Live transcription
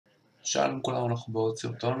שלום כולם, אנחנו בעוד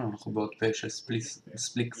סרטון, אנחנו בעוד פה של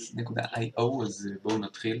splix.io, אז בואו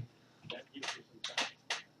נתחיל.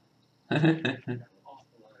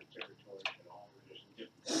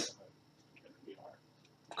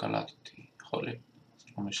 קלט אותי, יכול להיות,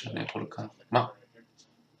 לא משנה כל כך. מה?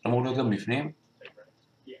 אמור להיות גם בפנים?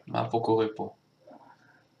 מה פה קורה פה?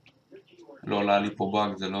 לא עולה לי פה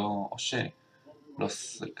באג, זה לא... או ש... לא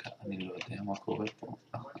סקה, אני לא יודע מה קורה פה.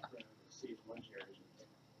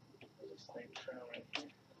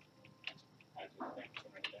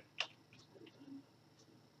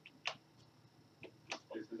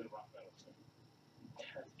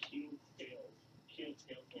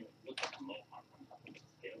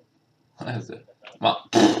 איזה... מה?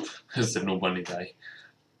 איזה נובני די.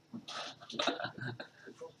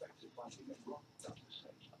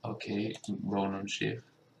 אוקיי, בואו נמשיך.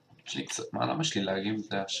 יש לי קצת... מה, למה יש לי להגים?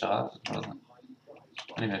 זה השערה?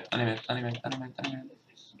 אני מת.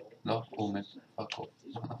 לא, הוא מת. פאקו.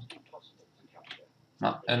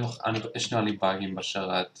 מה? יש נראה לי באגים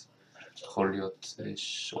בשרת. יכול להיות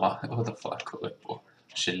שורה עוד הפרעה קורה פה.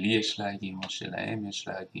 שלי יש להגים, או שלהם יש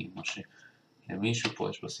להגים, או שלמישהו פה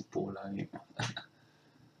יש לו סיפור להגים.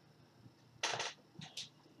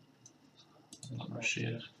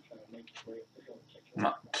 נמשיך.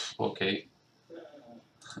 מה? אוקיי.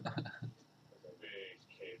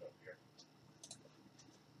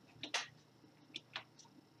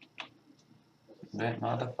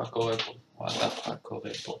 ומה הדפה קורה פה? מה הדפה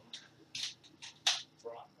קורה פה?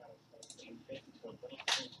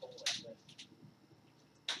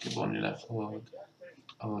 בואו נלך עוד.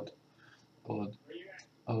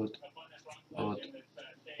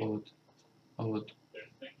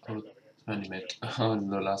 אני מת.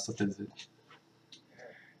 לא לעשות את זה.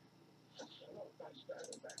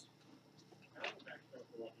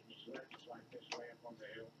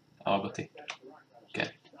 רבתי. כן.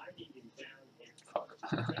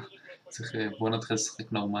 צריך... בואו נתחיל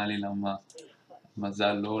לשחק נורמלי, למה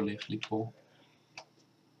המזל לא הולך לי פה.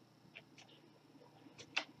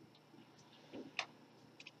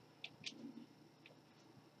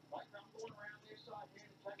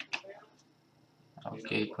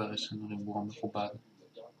 אוקיי, כבר יש לנו ריבוע מכובד.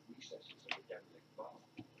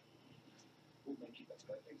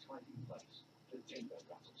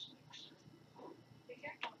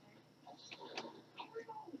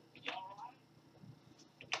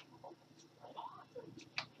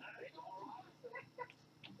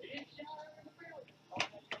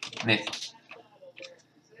 מת.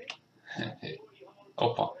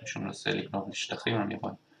 אופה, מישהו מנסה לגנוב לי שטחים, אני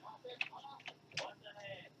רואה.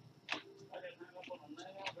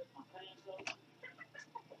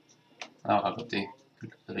 הרג אותי,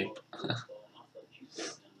 ריפ.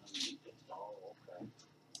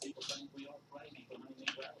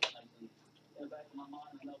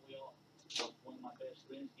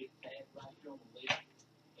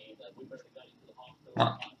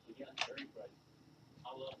 מה?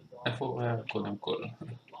 איפה הוא רואה קודם כל?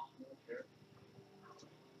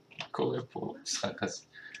 קורה פה משחק הזה.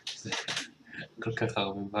 זה כל כך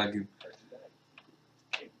הרבה באגים.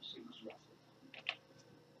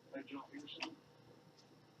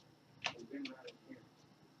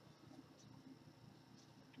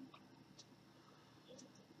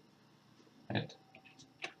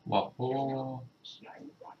 וואו.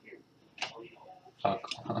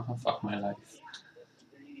 פאק מי לייף.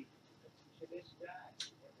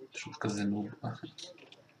 פשוט כזה נוב.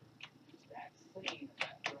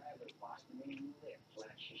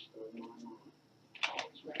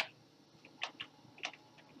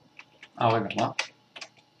 רגע, מה?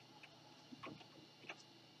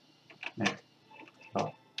 מת.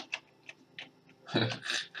 לא.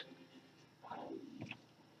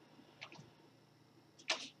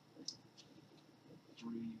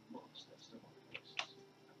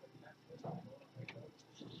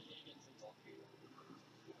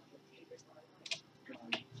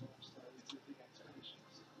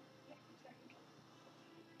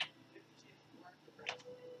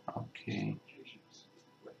 אוקיי.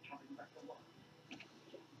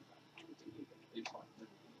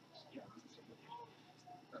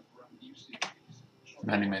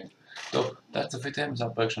 ואני מת. טוב, תצפיתם, זה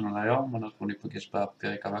הפרק שלנו להיום, אנחנו ניפגש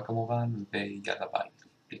בפרק הבא כמובן, ויאללה ביי,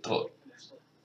 להתראות.